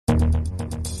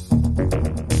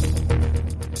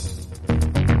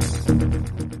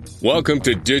Welcome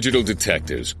to Digital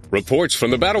Detectives, reports from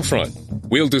the battlefront.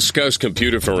 We'll discuss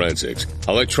computer forensics,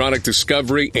 electronic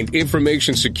discovery, and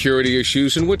information security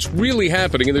issues and what's really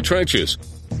happening in the trenches.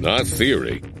 Not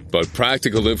theory, but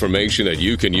practical information that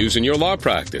you can use in your law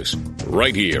practice.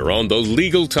 Right here on the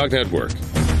Legal Talk Network.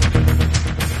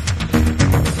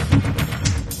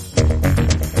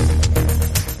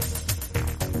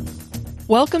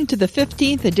 Welcome to the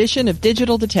 15th edition of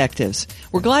Digital Detectives.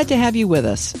 We're glad to have you with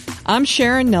us. I'm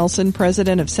Sharon Nelson,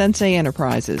 president of Sensei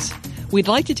Enterprises. We'd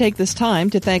like to take this time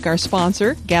to thank our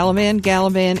sponsor,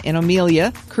 Gallivan, and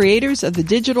Amelia, creators of the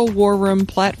Digital War Room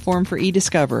platform for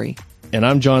e-discovery. And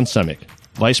I'm John Semick,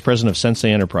 vice president of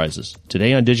Sensei Enterprises.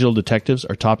 Today on Digital Detectives,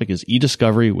 our topic is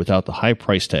e-discovery without the high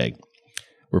price tag.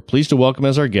 We're pleased to welcome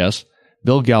as our guest,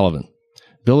 Bill Gallivan.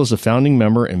 Bill is a founding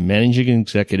member and managing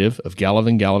executive of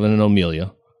Gallivan, and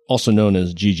Amelia, also known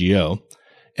as GGO,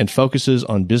 and focuses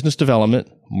on business development,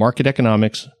 market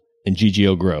economics, and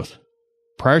GGO growth.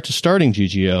 Prior to starting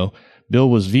GGO, Bill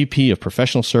was VP of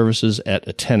Professional Services at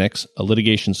Atenix, a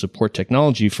litigation support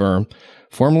technology firm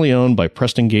formerly owned by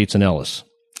Preston Gates and Ellis.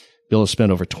 Bill has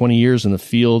spent over 20 years in the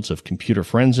fields of computer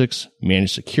forensics,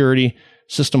 managed security,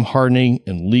 system hardening,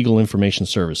 and legal information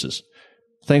services.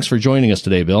 Thanks for joining us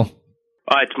today, Bill.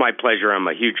 It's my pleasure. I'm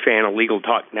a huge fan of Legal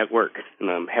Talk Network, and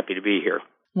I'm happy to be here.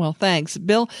 Well, thanks.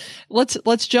 Bill,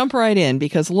 let's jump right in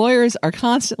because lawyers are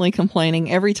constantly complaining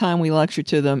every time we lecture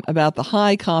to them about the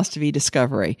high cost of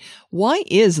e-discovery. Why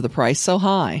is the price so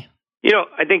high? You know,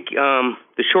 I think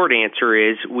the short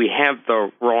answer is we have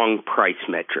the wrong price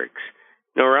metrics.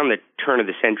 You know, around the turn of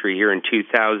the century here in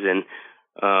 2000,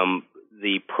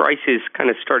 the prices kind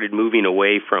of started moving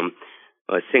away from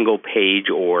a single page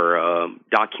or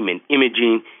document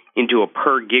imaging into a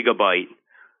per gigabyte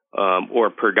or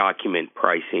per document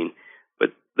pricing. But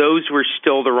those were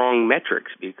still the wrong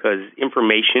metrics because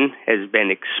information has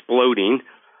been exploding.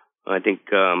 I think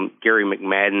Gary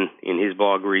McMadden in his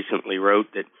blog recently wrote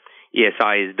that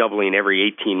ESI is doubling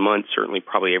every 18 months, certainly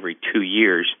probably every 2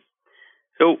 years.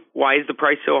 So why is the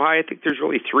price so high? I think there's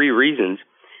really three reasons.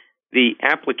 The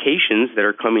applications that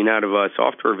are coming out of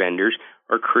software vendors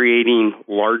are creating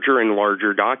larger and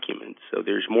larger documents. So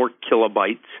there's more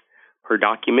kilobytes per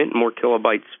document, more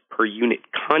kilobytes per unit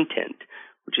content,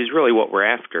 which is really what we're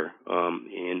after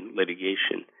in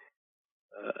litigation.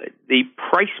 The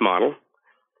price model,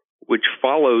 which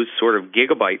follows sort of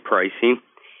gigabyte pricing,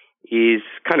 is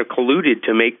kind of colluded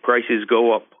to make prices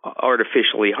go up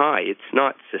artificially high. It's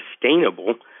not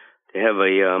sustainable to have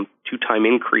a two-time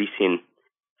increase in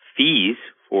fees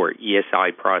for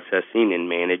ESI processing and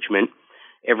management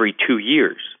every 2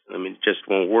 years. I mean, it just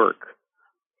won't work.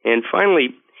 And finally,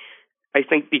 I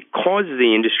think because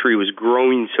the industry was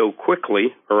growing so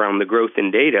quickly around the growth in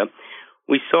data,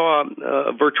 we saw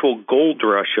a virtual gold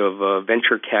rush of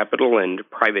venture capital and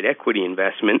private equity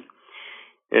investment.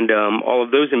 And all of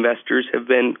those investors have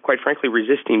been, quite frankly,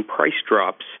 resisting price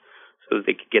drops so that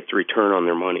they could get the return on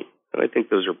their money. And I think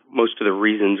those are most of the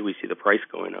reasons we see the price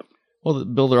going up. Well,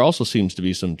 Bill, there also seems to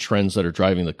be some trends that are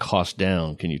driving the cost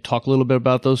down. Can you talk a little bit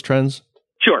about those trends?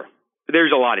 Sure.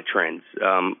 There's a lot of trends.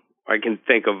 I can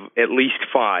think of at least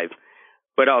 5.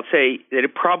 But I'll say that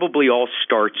it probably all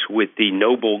starts with the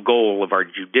noble goal of our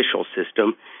judicial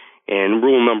system and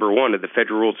rule number 1 of the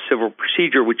Federal Rules of Civil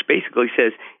Procedure, which basically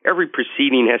says every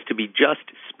proceeding has to be just,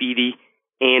 speedy,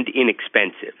 and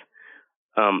inexpensive.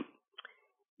 I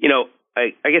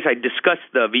guess I discussed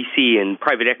the VC and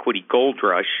private equity gold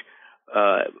rush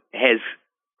has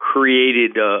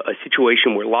created a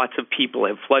situation where lots of people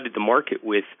have flooded the market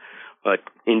with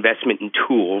investment in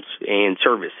tools and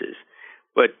services.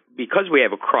 But because we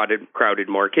have a crowded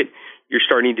market, you're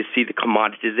starting to see the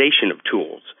commoditization of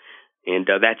tools, and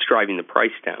that's driving the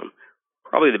price down.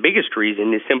 Probably the biggest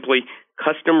reason is simply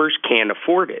customers can't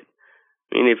afford it.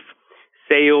 I mean, if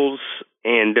sales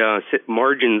and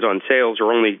margins on sales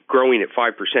are only growing at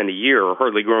 5% a year or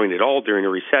hardly growing at all during a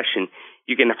recession,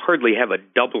 you can hardly have a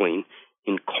doubling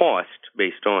in cost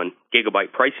based on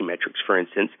gigabyte pricing metrics, for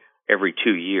instance, every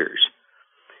 2 years.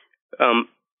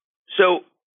 So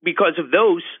because of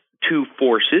those two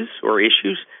forces or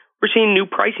issues, we're seeing new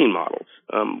pricing models.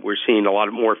 We're seeing a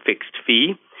lot more fixed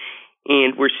fee,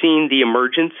 and we're seeing the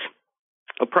emergence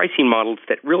of pricing models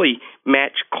that really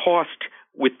match cost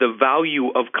with the value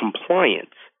of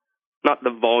compliance, not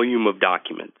the volume of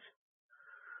documents.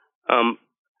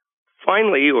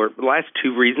 Finally, or the last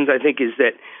two reasons, I think, is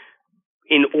that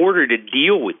in order to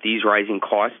deal with these rising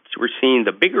costs, we're seeing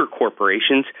the bigger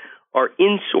corporations are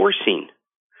insourcing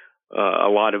a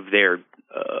lot of their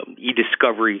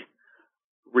e-discovery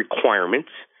requirements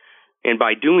And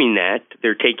by doing that,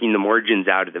 they're taking the margins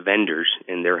out of the vendors,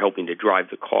 and they're helping to drive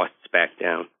the costs back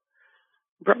down.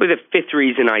 Probably the fifth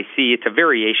reason I see, it's a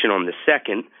variation on the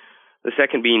second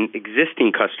being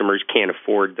existing customers can't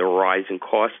afford the rise in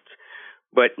costs.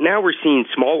 But now we're seeing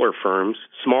smaller firms,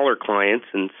 smaller clients,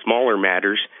 and smaller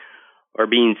matters are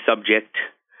being subject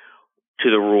to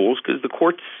the rules because the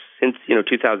courts since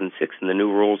 2006 and the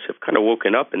new rules have kind of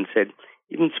woken up and said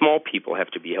even small people have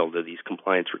to be held to these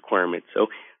compliance requirements. So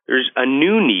there's a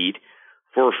new need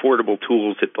for affordable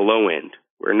tools at the low end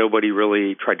where nobody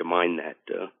really tried to mine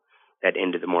that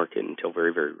end of the market until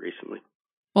very, very recently.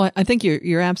 Well, I think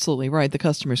you're absolutely right. The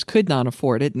customers could not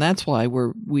afford it, and that's why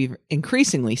we've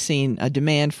increasingly seen a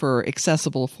demand for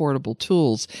accessible, affordable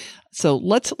tools. So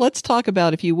let's talk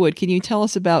about, if you would, can you tell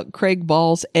us about Craig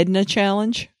Ball's Edna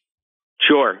Challenge?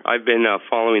 Sure. I've been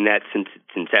following that since its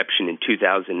inception in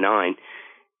 2009,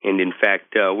 and in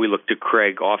fact, we look to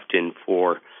Craig often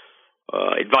for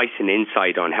advice and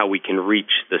insight on how we can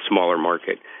reach the smaller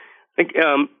market. I think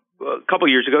a couple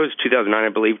of years ago, it was 2009,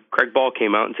 I believe, Craig Ball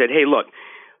came out and said, "Hey, look.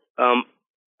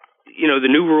 The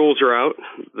new rules are out.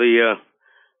 The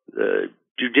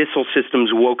judicial system's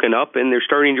woken up, and they're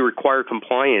starting to require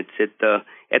compliance at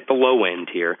the low end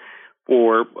here,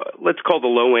 or let's call the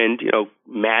low end,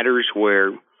 matters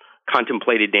where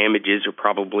contemplated damages are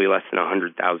probably less than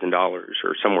 $100,000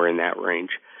 or somewhere in that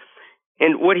range."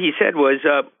 And what he said was,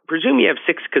 presume you have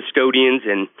 6 custodians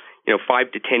and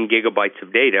 5 to 10 gigabytes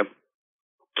of data.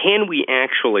 Can we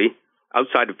actually,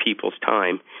 outside of people's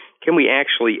time, can we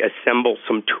actually assemble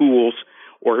some tools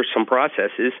or some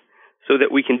processes so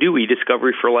that we can do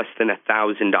e-discovery for less than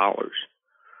 $1,000?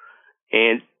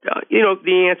 And,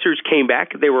 the answers came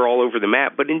back. They were all over the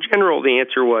map. But in general, the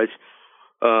answer was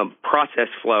process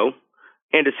flow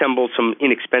and assemble some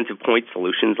inexpensive point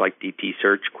solutions like DT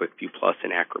Search, QuickView Plus,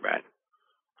 and Acrobat.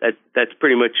 That's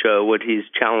pretty much what his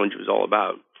challenge was all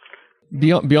about.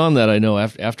 Beyond that, I know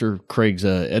after Craig's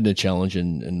Edna Challenge,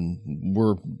 and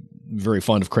we're very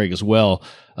fond of Craig as well,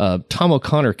 Tom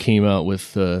O'Connor came out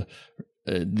with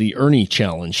the Ernie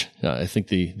Challenge. I think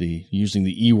the using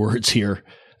the E words here.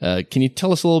 Can you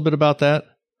tell us a little bit about that?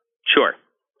 Sure.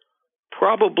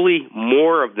 Probably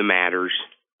more of the matters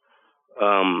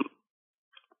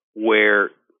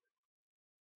where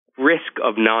risk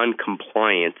of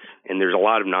non-compliance, and there's a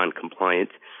lot of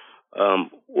non-compliance,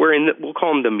 we're we'll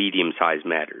call them the medium-sized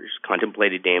matters.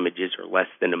 Contemplated damages are less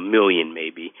than $1 million,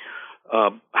 maybe.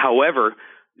 However,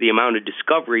 the amount of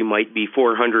discovery might be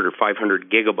 400 or 500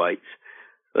 gigabytes.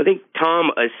 I think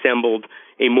Tom assembled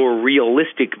a more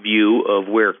realistic view of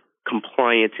where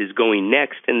compliance is going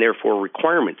next, and therefore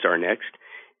requirements are next.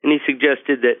 And he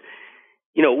suggested that,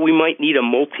 we might need a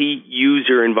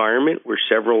multi-user environment where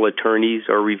several attorneys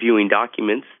are reviewing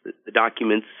documents. The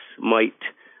documents might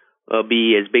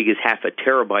be as big as half a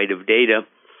terabyte of data.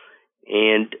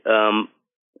 And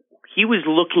he was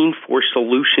looking for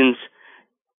solutions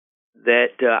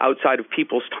that outside of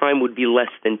people's time would be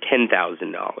less than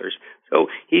 $10,000. So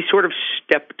he sort of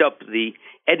stepped up the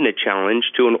Edna Challenge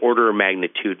to an order of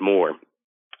magnitude more.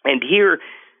 And here,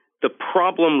 the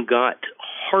problem got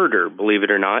harder, believe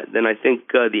it or not, than I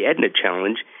think the Edna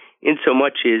Challenge, in so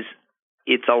much as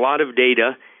it's a lot of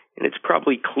data, and it's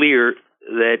probably clear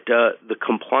that the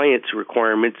compliance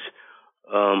requirements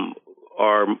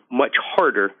are much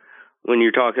harder when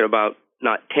you're talking about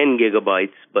not 10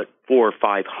 gigabytes, but 400 or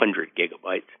 500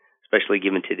 gigabytes, especially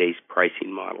given today's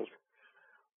pricing models.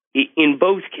 In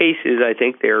both cases, I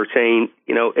think they're saying,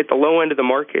 at the low end of the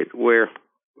market where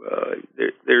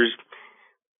there's,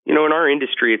 in our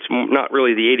industry, it's not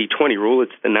really the 80-20 rule,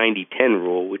 it's the 90-10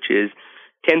 rule, which is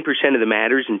 10% of the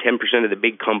matters and 10% of the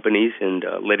big companies and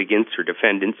litigants or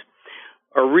defendants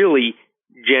are really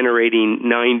generating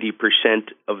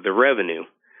 90% of the revenue.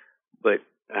 But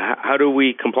how do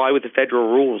we comply with the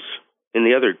federal rules in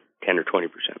the other 10 or 20%?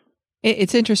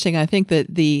 It's interesting. I think that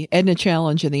the Edna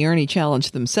Challenge and the Ernie Challenge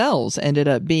themselves ended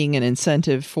up being an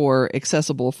incentive for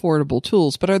accessible, affordable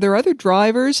tools. But are there other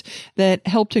drivers that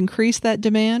helped increase that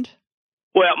demand?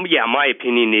 Well, yeah, my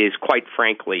opinion is, quite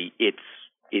frankly, it's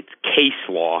case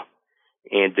law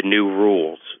and the new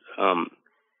rules.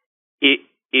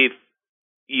 If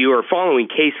you are following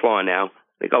case law now, I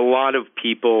think a lot of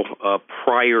people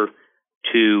prior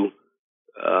to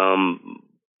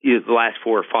the last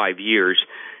 4 or 5 years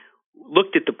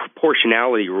looked at the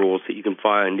proportionality rules that you can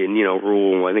find in,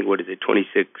 rule, I think,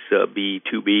 26B,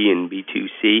 2B, and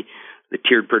B2C, the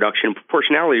tiered production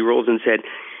proportionality rules, and said,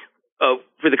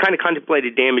 for the kind of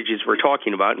contemplated damages we're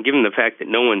talking about, and given the fact that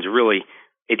no one's really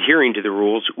adhering to the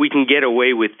rules, we can get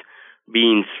away with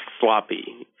being sloppy.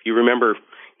 If you remember,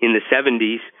 in the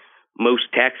 70s,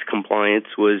 most tax compliance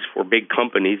was for big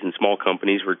companies, and small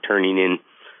companies were turning in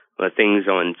things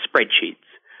on spreadsheets.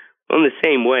 In the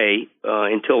same way,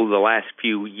 until the last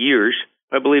few years,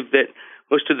 I believe that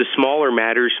most of the smaller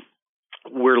matters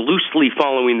were loosely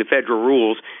following the federal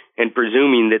rules and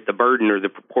presuming that the burden or the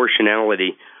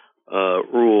proportionality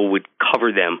rule would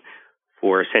cover them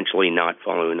for essentially not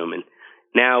following them. And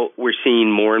now we're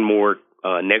seeing more and more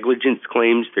negligence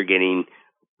claims. They're getting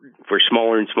for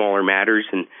smaller and smaller matters,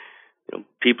 and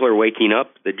people are waking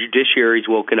up. The judiciary's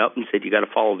woken up and said you got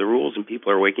to follow the rules, and people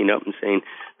are waking up and saying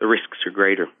the risks are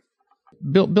greater.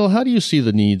 Bill, how do you see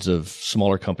the needs of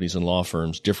smaller companies and law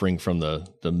firms differing from the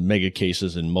mega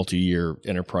cases and multi-year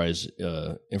enterprise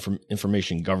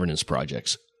information governance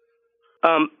projects?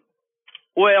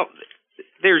 Well,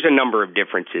 there's a number of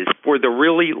differences. For the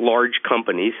really large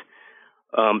companies,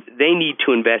 they need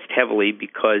to invest heavily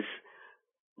because,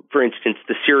 for instance,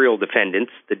 the serial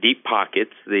defendants, the deep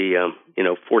pockets, the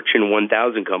Fortune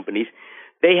 1000 companies,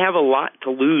 they have a lot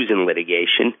to lose in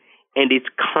litigation, and it's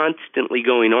constantly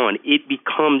going on. It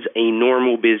becomes a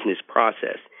normal business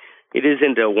process. It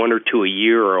isn't a one or two a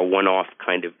year or a one-off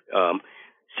kind of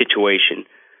situation.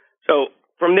 So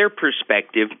from their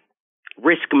perspective,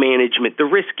 risk management, the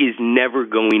risk is never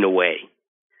going away.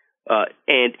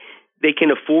 And they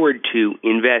can afford to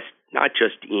invest not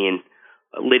just in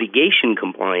litigation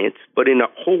compliance, but in a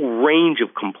whole range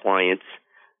of compliance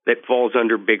that falls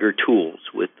under bigger tools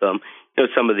with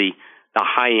some of the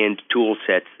high-end tool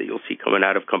sets that you'll see coming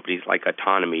out of companies like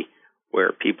Autonomy,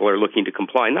 where people are looking to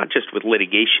comply not just with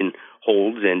litigation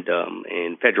holds and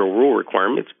federal rule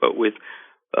requirements, but with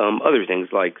other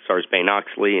things like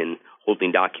Sarbanes-Oxley and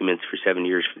holding documents for 7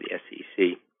 years for the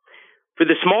SEC. For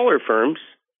the smaller firms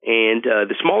and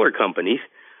the smaller companies,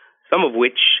 some of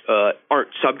which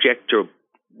aren't subject to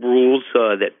rules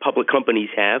that public companies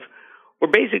have, or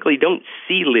basically don't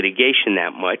see litigation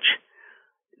that much,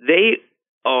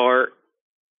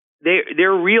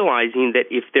 they're realizing that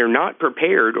if they're not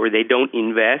prepared or they don't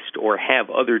invest or have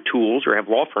other tools or have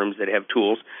law firms that have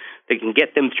tools that can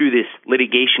get them through this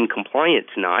litigation compliance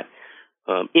knot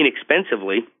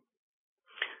inexpensively,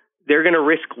 they're going to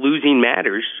risk losing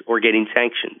matters or getting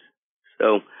sanctions.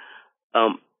 So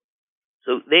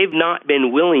they've not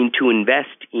been willing to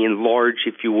invest in large,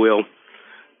 if you will,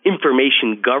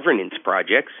 information governance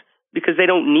projects because they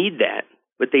don't need that,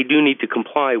 but they do need to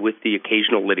comply with the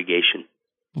occasional litigation.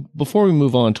 Before we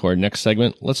move on to our next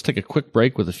segment, let's take a quick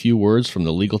break with a few words from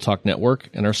the Legal Talk Network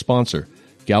and our sponsor,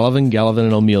 Gallivan,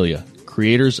 and O'Melia,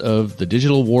 creators of the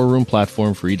Digital War Room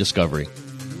platform for e-discovery.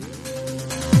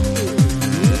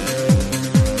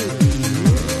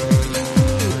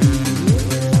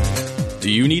 Do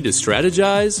you need to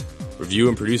strategize, review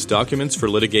and produce documents for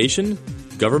litigation,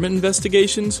 government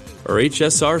investigations, or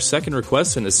HSR second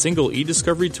requests in a single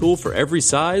e-discovery tool for every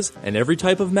size and every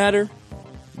type of matter?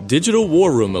 Digital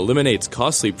War Room eliminates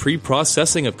costly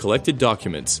pre-processing of collected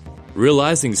documents,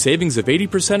 realizing savings of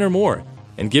 80% or more,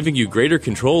 and giving you greater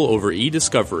control over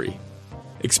e-discovery.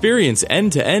 Experience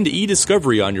end-to-end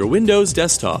e-discovery on your Windows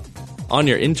desktop, on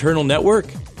your internal network,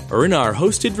 or in our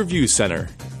hosted review center.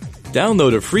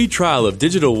 Download a free trial of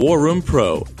Digital War Room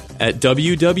Pro at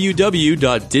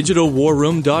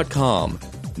www.digitalwarroom.com.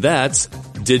 That's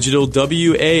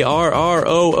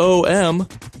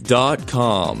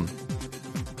digitalwarroom.com.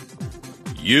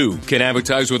 You can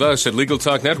advertise with us at Legal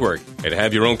Talk Network and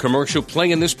have your own commercial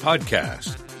play in this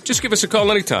podcast. Just give us a call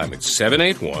anytime at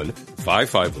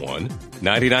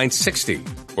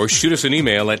 781-551-9960 or shoot us an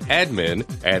email at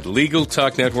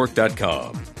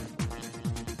admin@LegalTalkNetwork.com.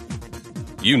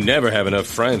 You never have enough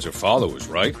friends or followers,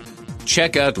 right?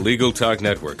 Check out Legal Talk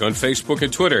Network on Facebook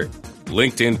and Twitter,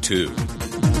 LinkedIn too.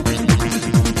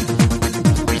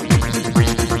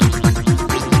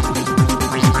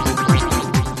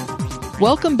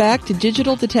 Welcome back to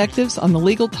Digital Detectives on the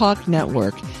Legal Talk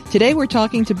Network. Today we're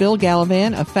talking to Bill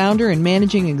Gallivan, a founder and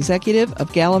managing executive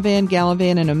of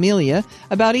Gallivan, and O'Melia,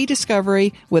 about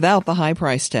e-discovery without the high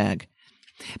price tag.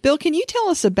 Bill, can you tell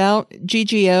us about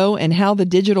GGO and how the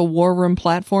Digital War Room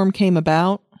platform came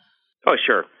about? Oh,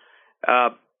 sure.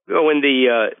 When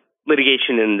the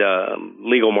litigation and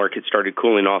legal market started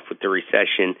cooling off with the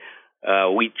recession,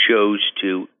 we chose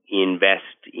to invest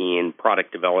in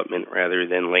product development rather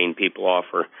than laying people off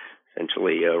or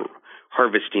essentially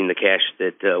harvesting the cash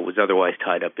that was otherwise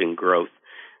tied up in growth.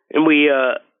 And we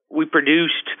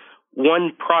produced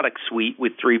one product suite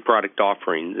with 3 product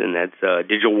offerings, and that's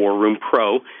Digital War Room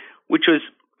Pro, which was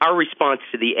our response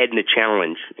to the Edna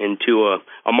challenge and to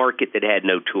a market that had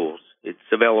no tools.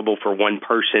 It's available for one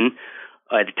person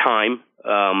at a time.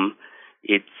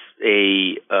 It's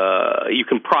you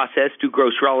can process, do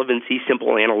gross relevancy, simple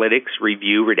analytics,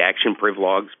 review, redaction, priv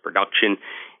logs, production,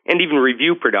 and even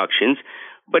review productions.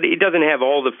 But it doesn't have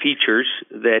all the features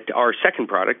that our second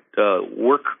product,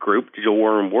 Workgroup, Digital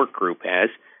War Room Workgroup, has,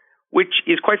 which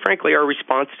is quite frankly our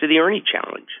response to the ERNIE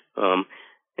challenge.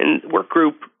 And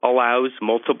Workgroup allows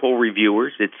multiple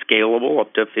reviewers. It's scalable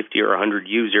up to 50 or 100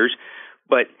 users.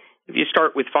 But if you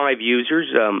start with 5 users,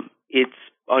 it's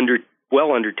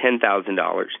well under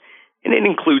 $10,000. And it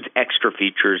includes extra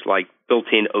features like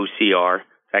built-in OCR,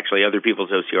 actually other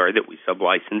people's OCR that we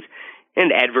sublicense,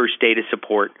 and adverse data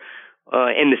support,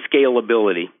 and the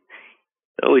scalability.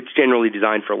 So it's generally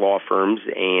designed for law firms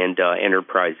and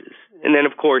enterprises. And then,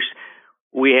 of course,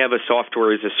 we have a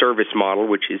software as a service model,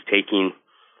 which is taking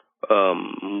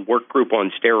Workgroup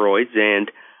on steroids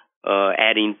and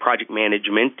adding project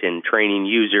management and training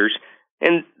users.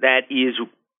 And that is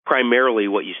primarily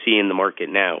what you see in the market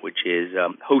now, which is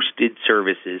hosted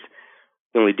services.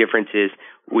 The only difference is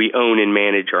we own and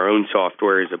manage our own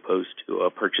software as opposed to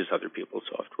purchase other people's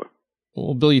software.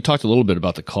 Well, Bill, you talked a little bit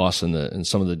about the costs and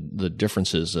some of the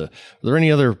differences. Are there any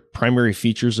other primary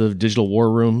features of Digital War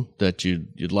Room that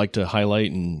you'd like to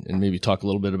highlight and maybe talk a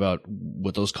little bit about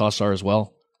what those costs are as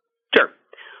well? Sure.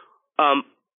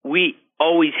 We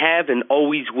always have and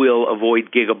always will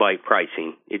avoid gigabyte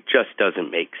pricing. It just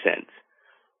doesn't make sense.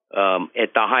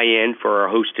 At the high end for our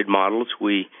hosted models,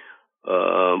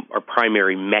 our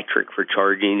primary metric for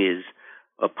charging is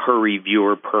a per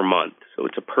reviewer per month. So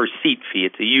it's a per seat fee.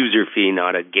 It's a user fee,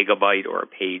 not a gigabyte or a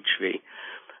page fee.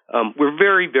 We're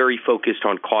very, very focused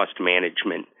on cost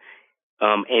management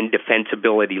and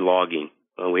defensibility logging.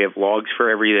 We have logs for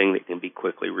everything that can be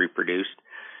quickly reproduced.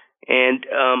 And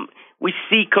we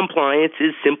see compliance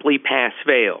is simply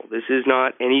pass-fail. This is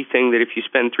not anything that if you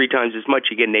spend 3 times as much,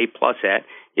 you get an A+ at.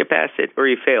 You pass it or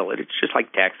you fail it. It's just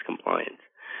like tax compliance.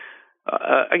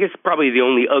 I guess probably the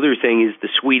only other thing is the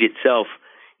suite itself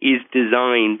is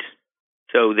designed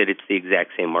so that it's the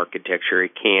exact same architecture.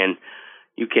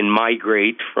 You can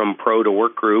migrate from Pro to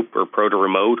Workgroup or Pro to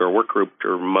Remote or Workgroup to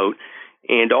Remote,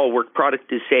 and all work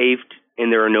product is saved,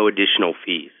 and there are no additional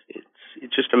fees.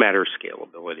 It's just a matter of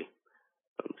scalability.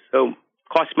 So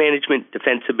cost management,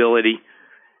 defensibility,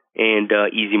 and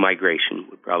easy migration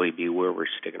would probably be where we're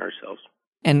sticking ourselves.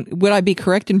 And would I be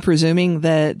correct in presuming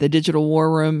that the Digital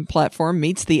War Room platform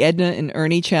meets the Edna and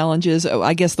ERNIE challenges? Oh,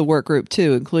 I guess the Workgroup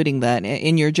too, including that,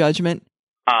 in your judgment?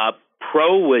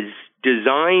 Pro was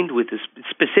designed with a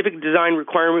specific design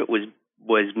requirement was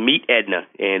meet Edna,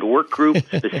 and Workgroup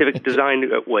specific design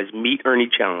was meet ERNIE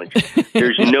challenge.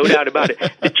 There's no doubt about it.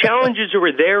 The challenges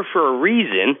were there for a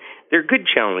reason. They're good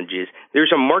challenges.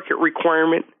 There's a market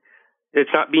requirement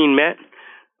that's not being met.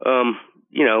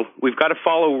 We've got to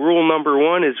follow rule number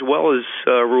 1 as well as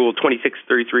rule 26,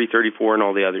 33, 34, and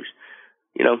all the others.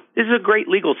 This is a great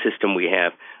legal system we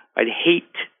have. I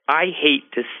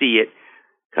hate to see it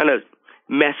kind of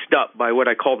messed up by what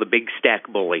I call the big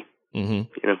stack bully.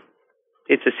 Mm-hmm.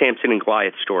 It's a Samson and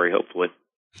Goliath story, hopefully.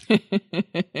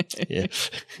 Yeah.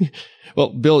 Well,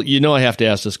 Bill, I have to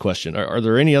ask this question. Are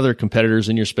there any other competitors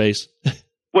in your space?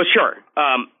 Well, sure.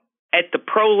 At the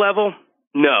pro level,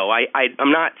 no.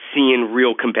 I'm not seeing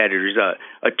real competitors.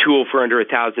 A tool for under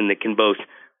 $1,000 that can both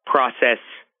process,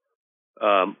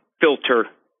 filter,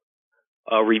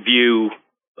 review,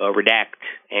 redact,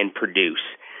 and produce.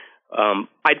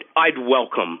 I'd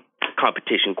welcome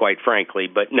competition, quite frankly,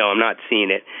 but no, I'm not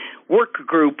seeing it.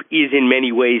 Workgroup is in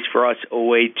many ways for us a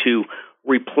way to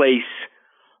replace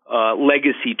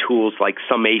legacy tools like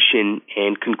summation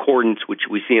and concordance, which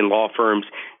we see in law firms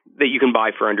that you can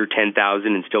buy for under $10,000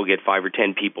 and still get 5 or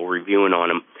 10 people reviewing on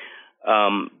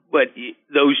them. But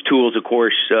those tools, of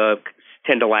course,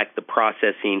 tend to lack the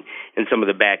processing and some of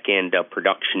the back-end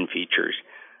production features.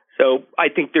 So I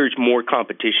think there's more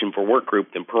competition for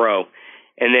Workgroup than Pro.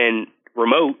 And then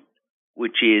Remote,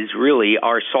 which is really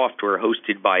our software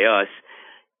hosted by us,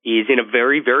 is in a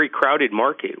very, very crowded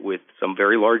market with some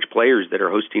very large players that are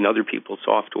hosting other people's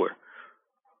software.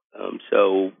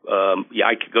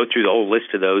 I could go through the whole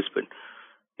list of those, but,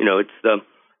 it's the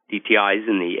DTIs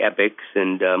and the Epics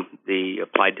and the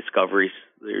Applied Discoveries.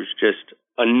 There's just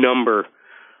a number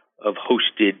of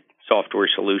hosted software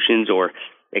solutions or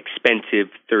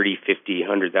expensive $30,000,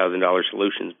 $50,000, $100,000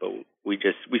 solutions, but we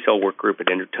sell Workgroup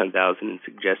at under $10,000 and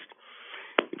suggest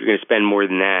if you're going to spend more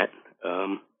than that,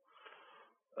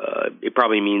 it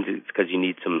probably means it's because you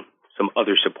need some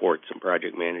other support, some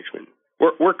project management.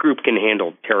 Workgroup can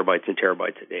handle terabytes and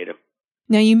terabytes of data.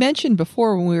 Now, you mentioned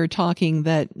before when we were talking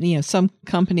that, some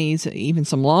companies, even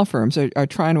some law firms, are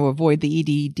trying to avoid the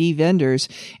EDD vendors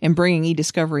and bringing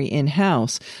eDiscovery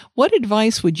in-house. What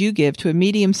advice would you give to a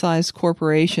medium-sized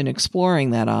corporation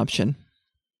exploring that option?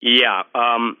 Yeah.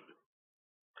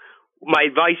 My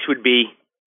advice would be,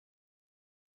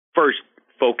 first,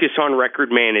 focus on record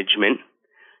management.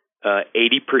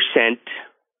 80%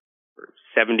 or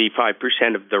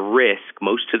 75% of the risk,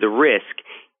 most of the risk,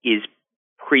 is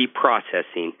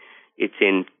pre-processing. It's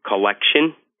in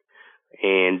collection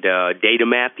and data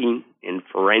mapping and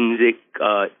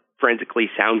forensically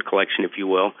sound collection, if you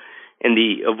will, and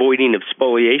the avoiding of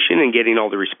spoliation and getting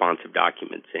all the responsive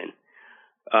documents in.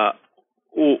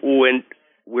 When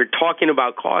we're talking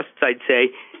about costs, I'd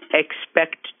say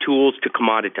expect tools to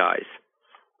commoditize.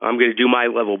 I'm going to do my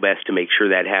level best to make sure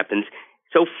that happens.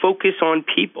 So focus on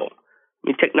people. I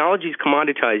mean, technology is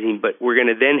commoditizing, but we're going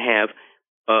to then have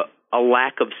a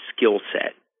lack of skill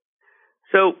set.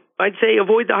 So I'd say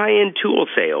avoid the high-end tool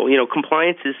sale.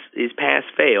 Compliance is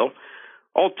pass-fail.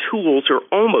 All tools are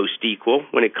almost equal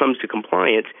when it comes to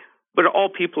compliance, but all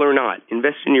people are not.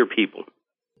 Invest in your people.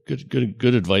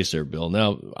 Good advice there, Bill.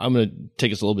 Now, I'm going to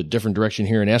take us a little bit different direction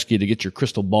here and ask you to get your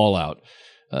crystal ball out.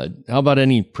 How about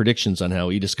any predictions on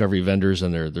how eDiscovery vendors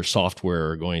and their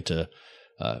software are going to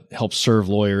help serve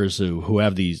lawyers who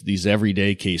have these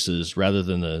everyday cases rather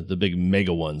than the big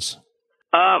mega ones?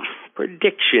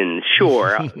 Predictions,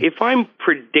 sure. If I'm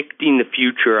predicting the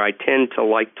future, I tend to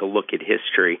like to look at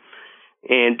history.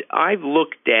 And I've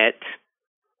looked at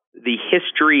the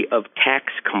history of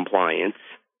tax compliance.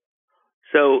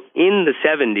 So in the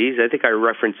 70s, I think I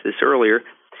referenced this earlier,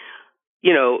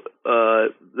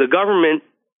 the government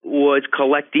was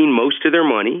collecting most of their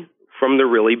money from the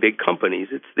really big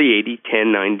companies. It's the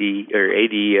 80-10-90 or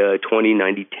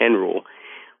 80-20-90-10 rule.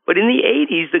 But in the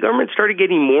 80s, the government started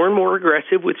getting more and more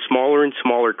aggressive with smaller and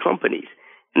smaller companies.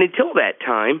 And until that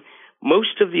time,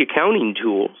 most of the accounting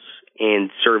tools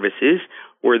and services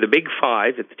were the big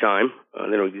five at the time.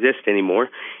 They don't exist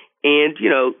anymore. And,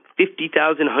 $50,000,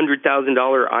 $100,000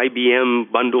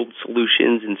 IBM bundled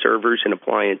solutions and servers and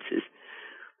appliances.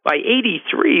 By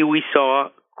 83, we saw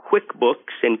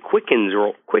QuickBooks and Quicken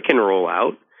roll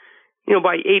out.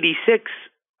 By 86,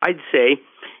 I'd say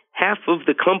half of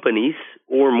the companies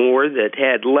or more that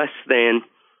had less than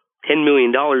 $10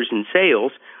 million in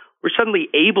sales were suddenly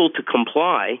able to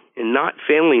comply and not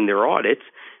failing their audits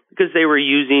because they were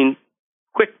using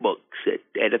QuickBooks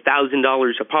at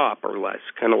 $1,000 a pop or less,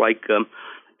 kind of like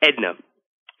Edna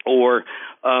or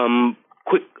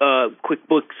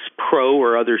QuickBooks Pro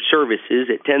or other services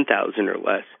at $10,000 or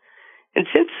less. And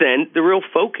since then, the real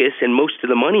focus and most of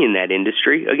the money in that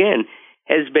industry, again,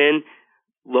 has been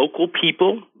local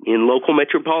people in local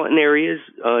metropolitan areas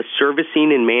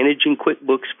servicing and managing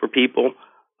QuickBooks for people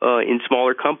in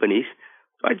smaller companies.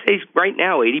 So I'd say right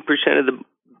now, 80% of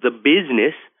the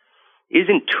business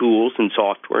isn't tools and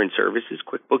software and services.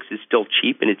 QuickBooks is still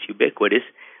cheap and it's ubiquitous,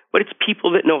 but it's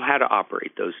people that know how to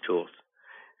operate those tools.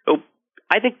 So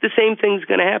I think the same thing's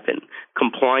going to happen.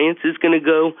 Compliance is going to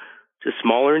go to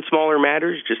smaller and smaller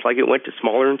matters, just like it went to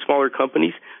smaller and smaller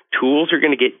companies. Tools are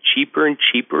going to get cheaper and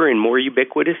cheaper and more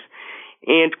ubiquitous.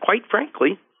 And quite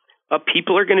frankly,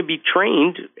 people are going to be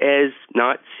trained as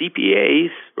not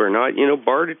CPAs or not,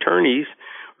 barred attorneys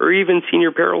or even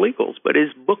senior paralegals, but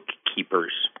as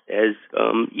bookkeepers, as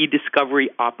eDiscovery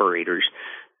operators.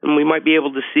 And we might be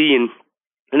able to see in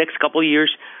the next couple of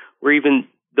years where even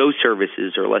those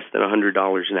services are less than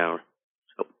 $100 an hour.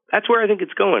 So that's where I think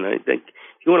it's going. I think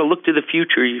if you want to look to the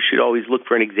future, you should always look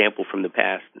for an example from the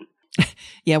past.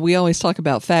 Yeah, we always talk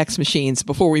about fax machines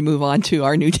before we move on to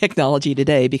our new technology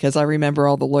today, because I remember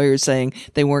all the lawyers saying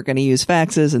they weren't going to use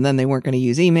faxes and then they weren't going to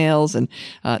use emails. And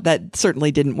that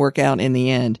certainly didn't work out in the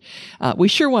end. We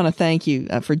sure want to thank you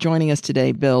for joining us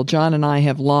today, Bill. John and I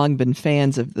have long been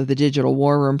fans of the Digital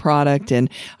War Room product, and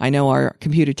I know our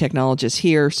computer technologists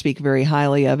here speak very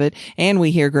highly of it, and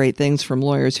we hear great things from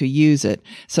lawyers who use it.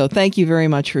 So thank you very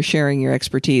much for sharing your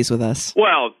expertise with us.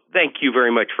 Well, thank you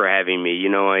very much for having me.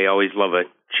 I always love a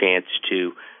chance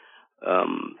to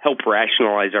help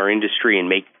rationalize our industry and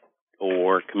make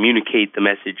or communicate the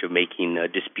message of making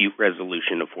dispute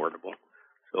resolution affordable.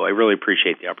 So I really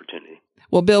appreciate the opportunity.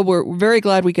 Well, Bill, we're very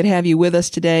glad we could have you with us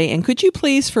today. And could you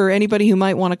please, for anybody who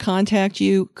might want to contact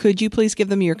you, could you please give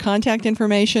them your contact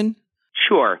information?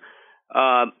 Sure.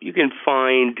 You can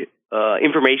find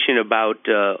information about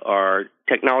our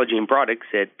technology and products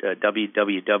at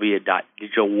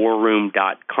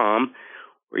www.digitalwarroom.com,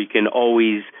 where you can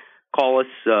always call us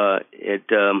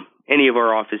at any of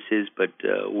our offices, but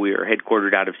we are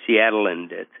headquartered out of Seattle,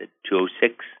 and it's at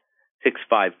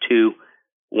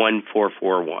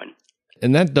 1441.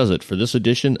 And that does it for this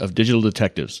edition of Digital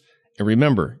Detectives. And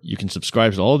remember, you can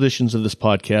subscribe to all editions of this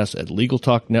podcast at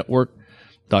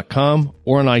LegalTalkNetwork.com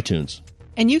or on iTunes.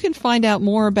 And you can find out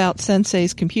more about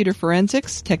Sensei's computer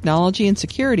forensics, technology, and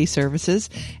security services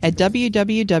at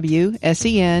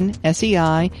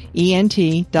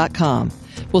www.senseient.com.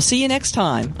 We'll see you next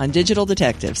time on Digital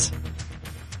Detectives.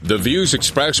 The views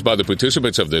expressed by the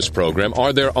participants of this program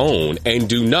are their own and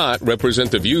do not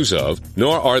represent the views of,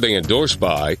 nor are they endorsed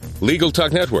by, Legal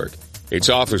Talk Network, its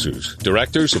officers,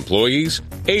 directors, employees,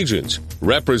 agents,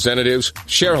 representatives,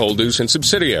 shareholders, and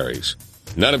subsidiaries.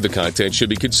 None of the content should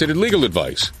be considered legal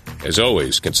advice. As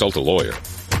always, consult a lawyer.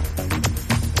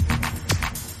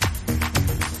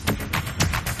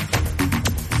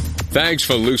 Thanks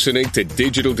for listening to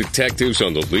Digital Detectives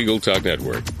on the Legal Talk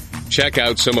Network. Check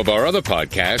out some of our other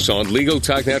podcasts on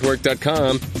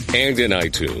LegalTalkNetwork.com and in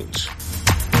iTunes.